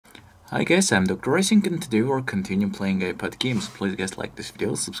Hi guys, I'm Dr. Racing, and today we'll continue playing iPad games. Please guys like this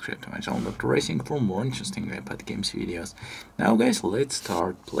video, subscribe to my channel Dr. Racing for more interesting iPad games videos. Now guys, let's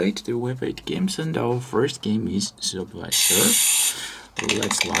start play. Today we have 8 games and our first game is Sylvester.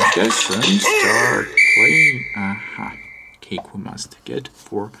 Let's launch guys and start playing. Cake we must get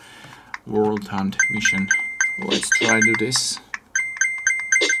for World Hunt mission. Let's try to do this.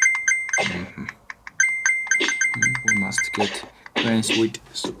 We must get friends with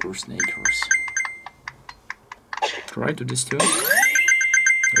super snakers. Try to this too. Oh,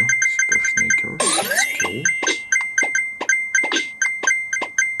 super snakers. Let's go.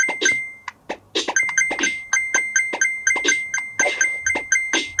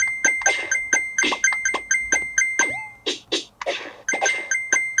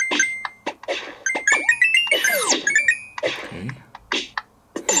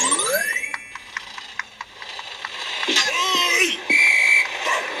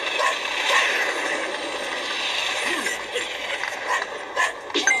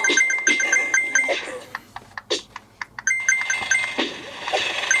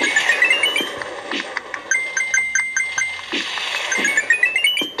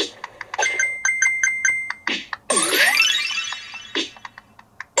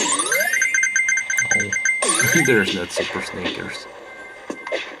 There's not super snakers.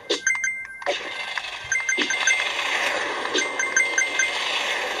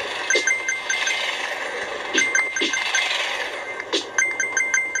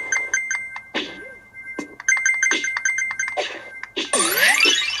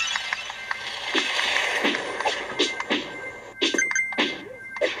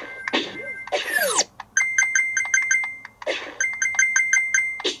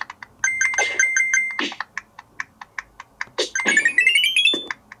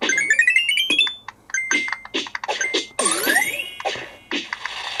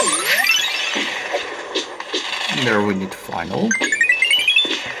 There we need final.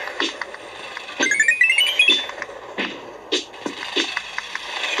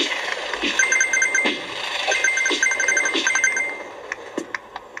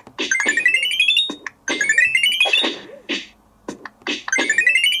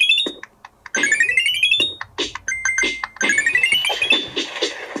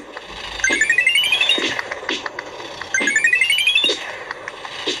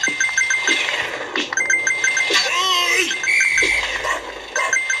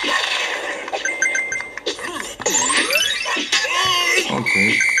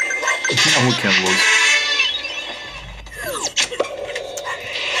 Okay, now we can lose.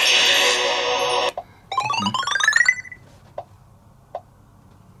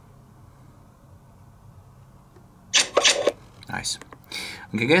 Nice.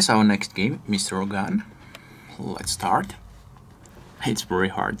 Okay guys, our next game, Mr. Gun. Let's start. It's a very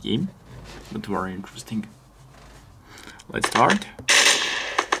hard game, but very interesting. Let's start.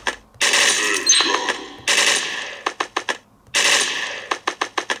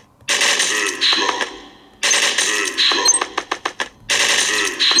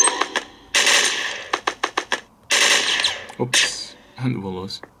 Oops, and we'll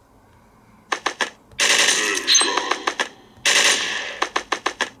lose.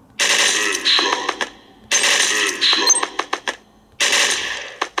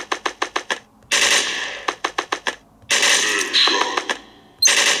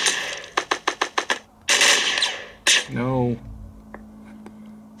 No.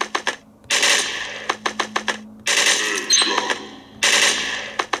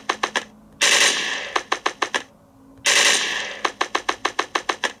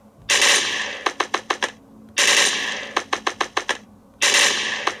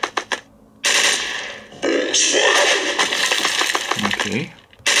 Okay.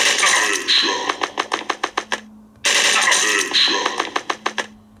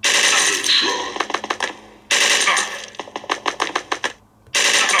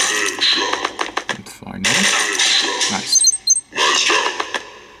 And final. Nice.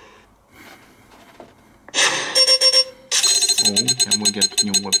 Oh, can we get a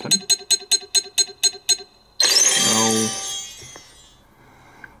new weapon? No.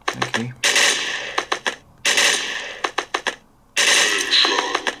 Okay.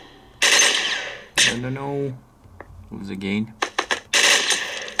 No. Lose again.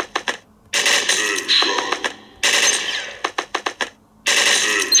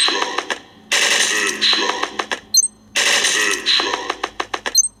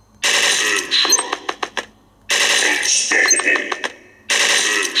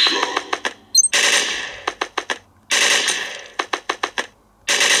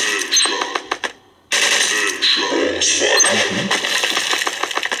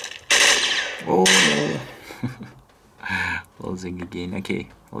 Oh no. Losing again. Okay,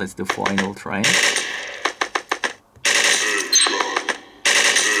 let's do final try.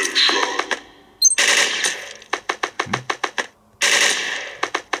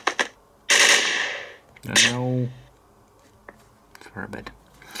 No. It's very bad.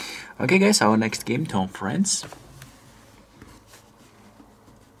 Okay guys, our next game, Tom Friends.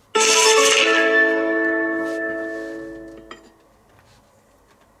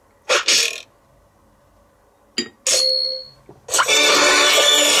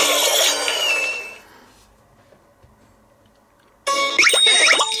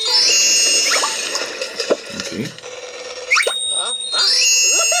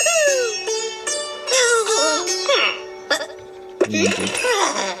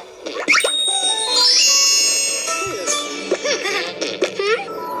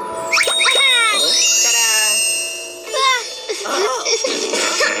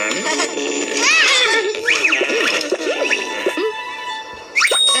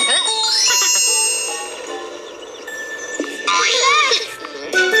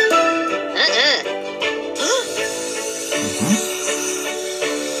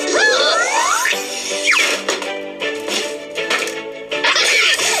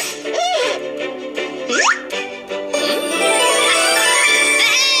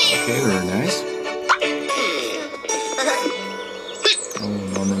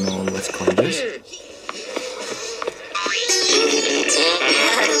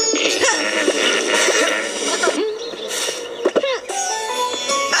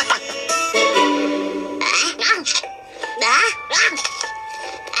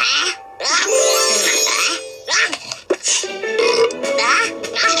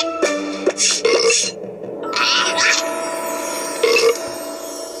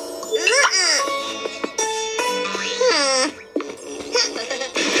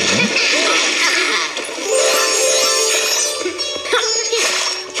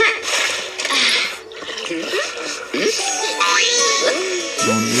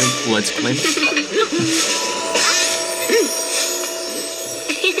 Let's play.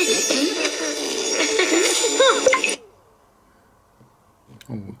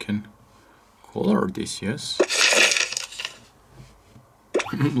 Oh, we can color this, yes.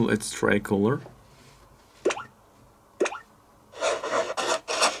 Let's try color.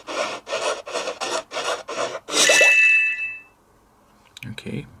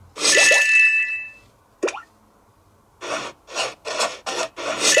 Okay.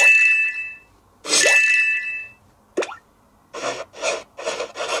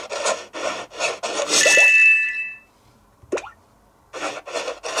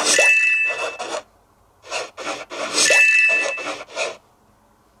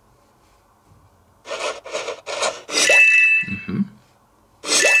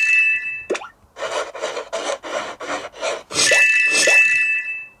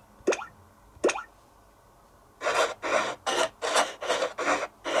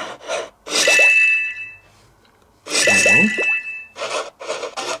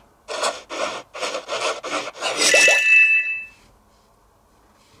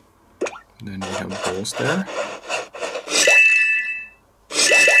 Then we have balls there.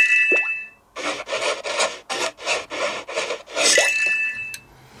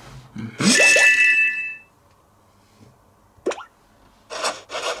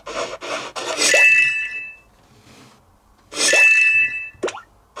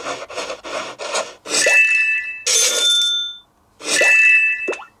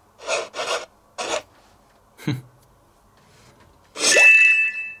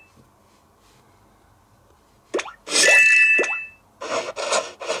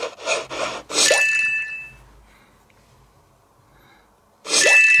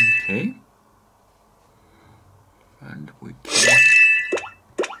 Okay, and we can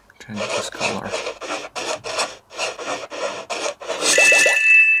change this color.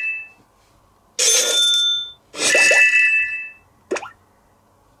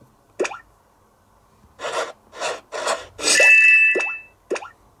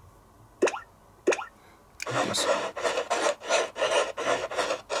 Yes.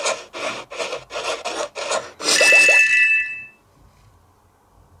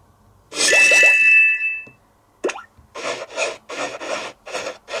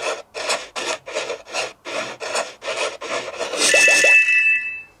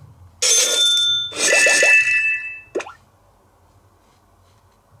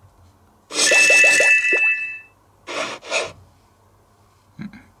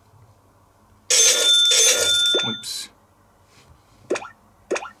 Oops.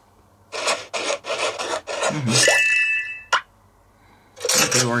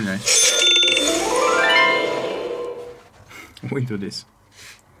 Okay, very nice. We do this.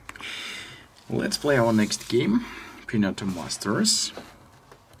 Let's play our next game, Pinatamasters.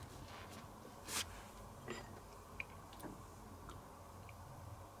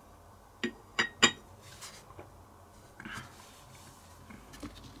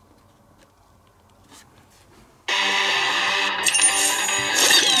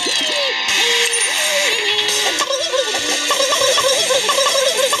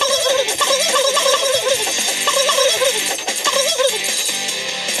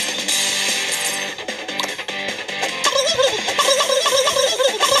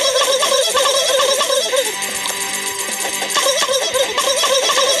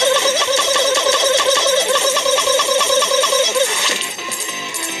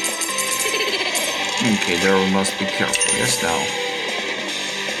 Okay, there we must be careful, yes now.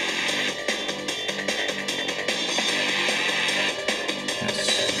 Yes.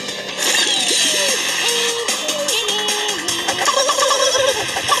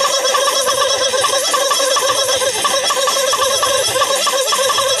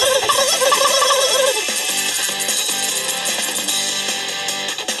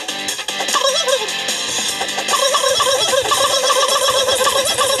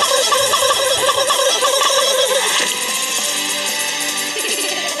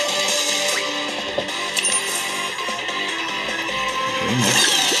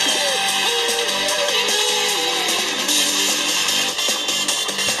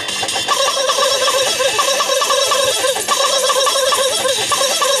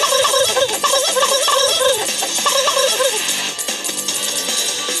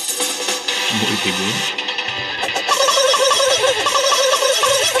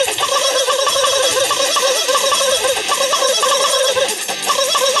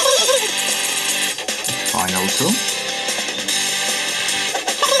 Final two.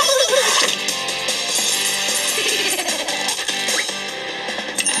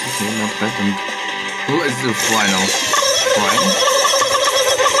 Okay, not bad. And who is the final? Right?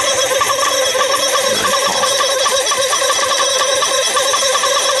 Very fast.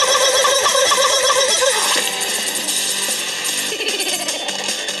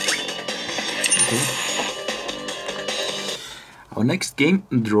 Okay. Our next game,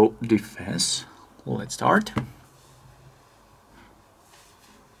 Draw Defense. Let's start.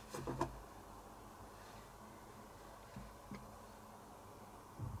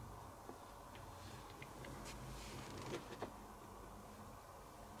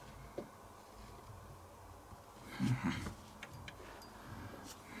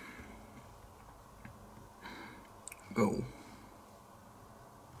 Go.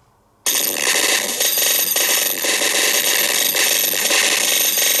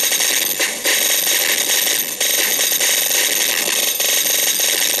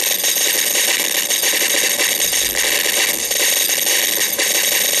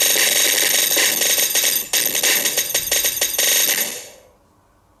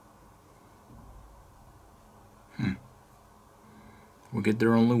 We get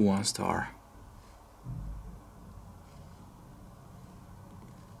there only 1 star.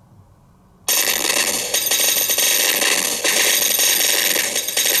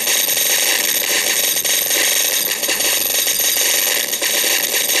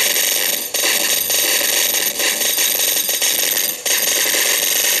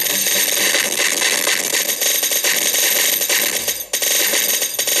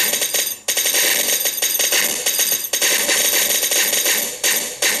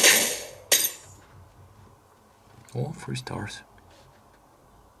 Oh, 3 stars.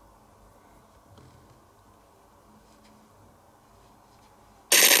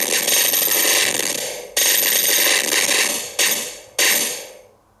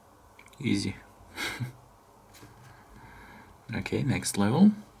 Easy. Okay, next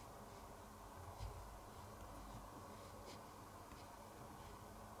level.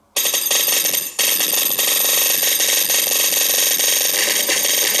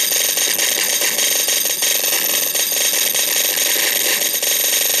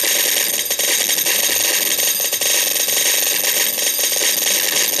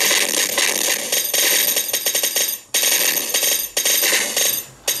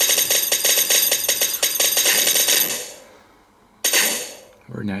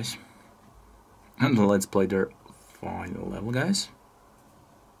 Very nice. And let's play the final level, guys.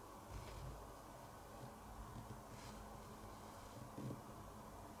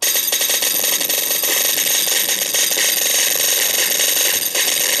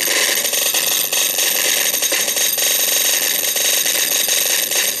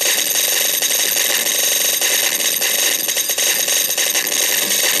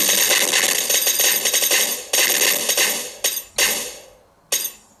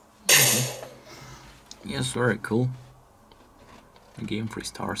 Yes, very cool. Again, 3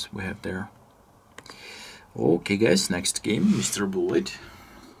 stars we have there. Okay guys, next game, Mr. Bullet.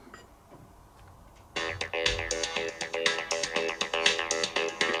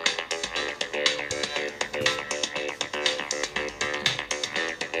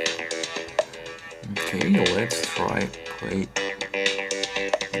 Okay, let's try play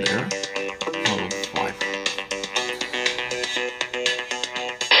there. Level 5.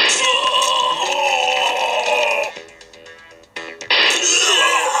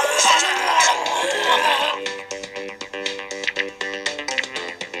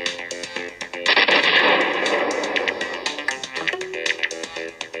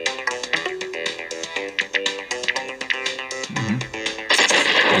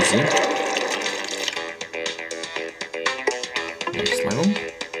 Easy. Next level.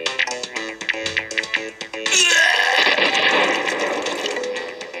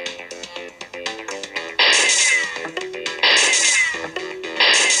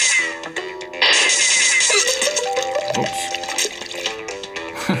 Oops.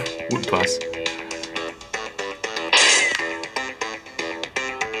 Would pass.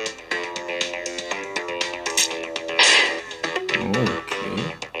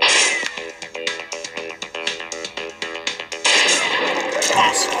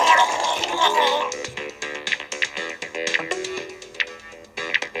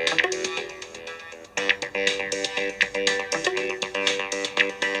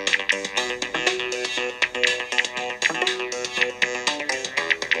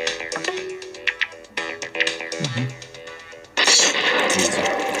 Easy.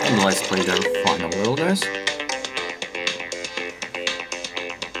 And let's play the final level, guys.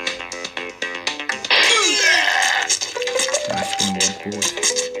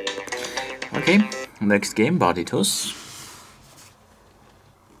 Okay, next game, body toss.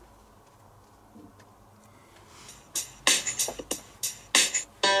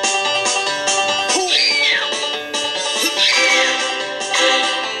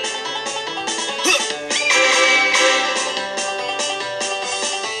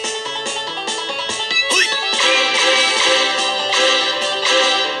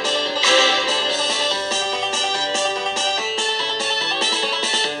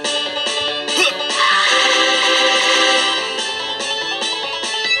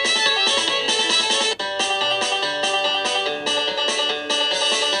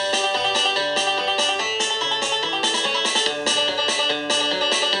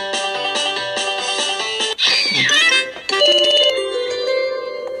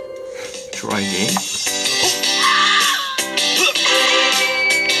 Try again.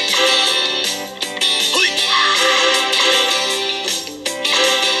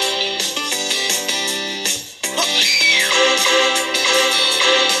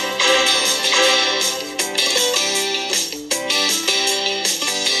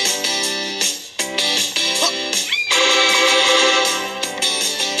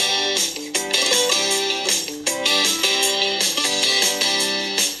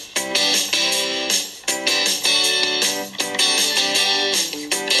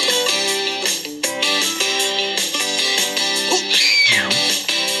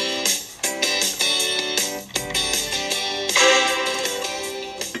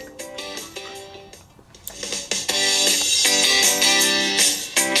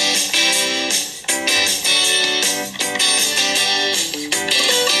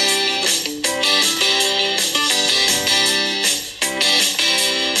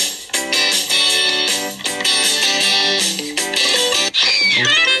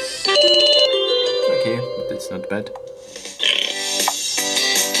 Not bad.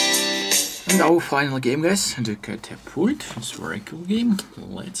 And our final game, guys, the Catapult. It's a very cool game.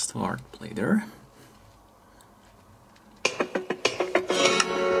 Let's start play there.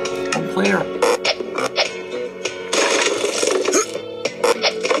 One player.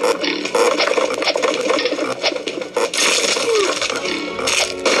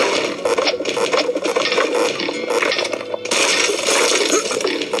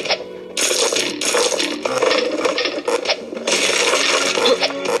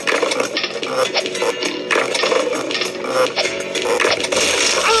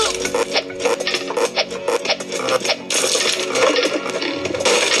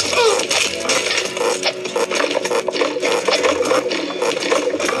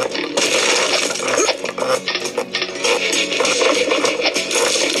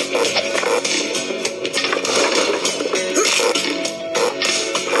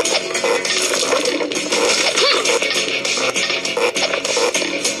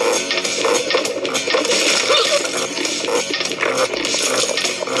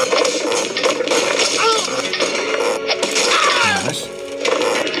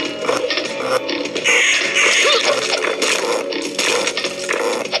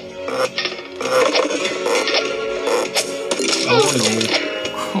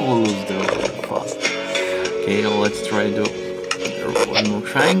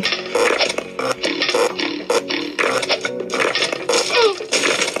 trying.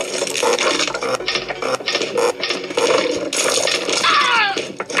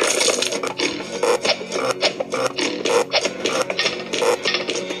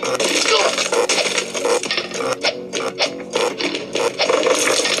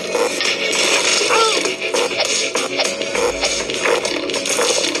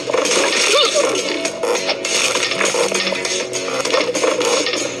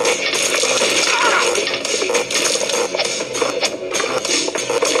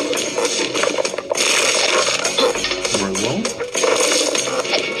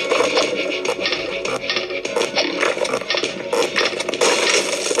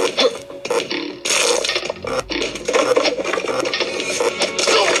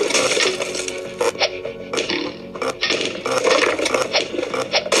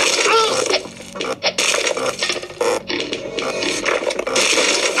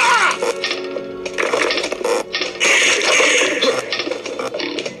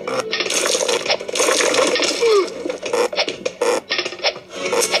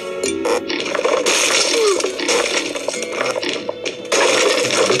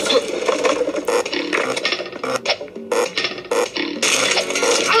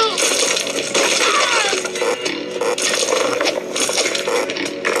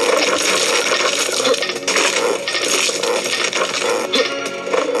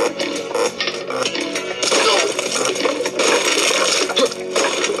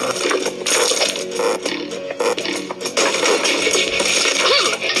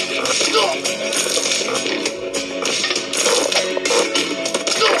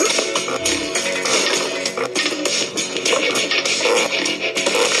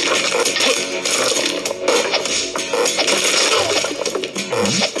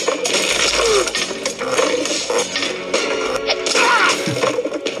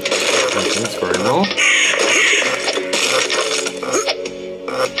 That's very well.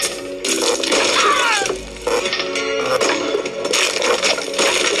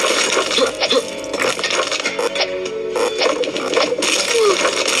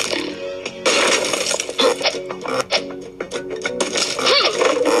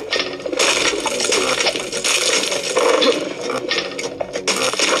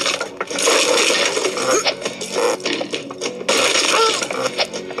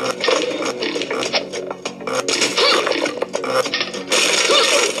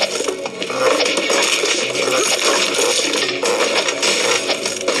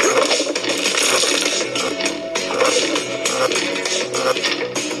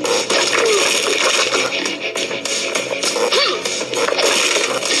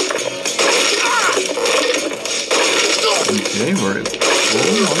 Okay, we're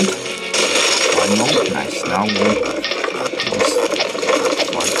final. Nice. Now we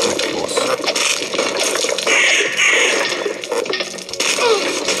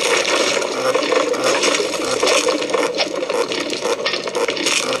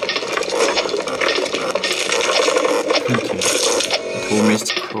who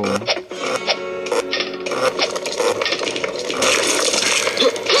missed Crow?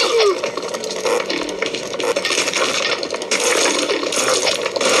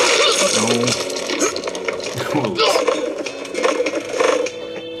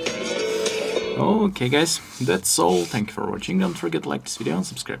 Okay guys, that's all. Thank you for watching. Don't forget to like this video and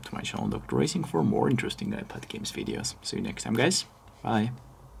subscribe to my channel Dr. Racing for more interesting iPad games videos. See you next time guys. Bye.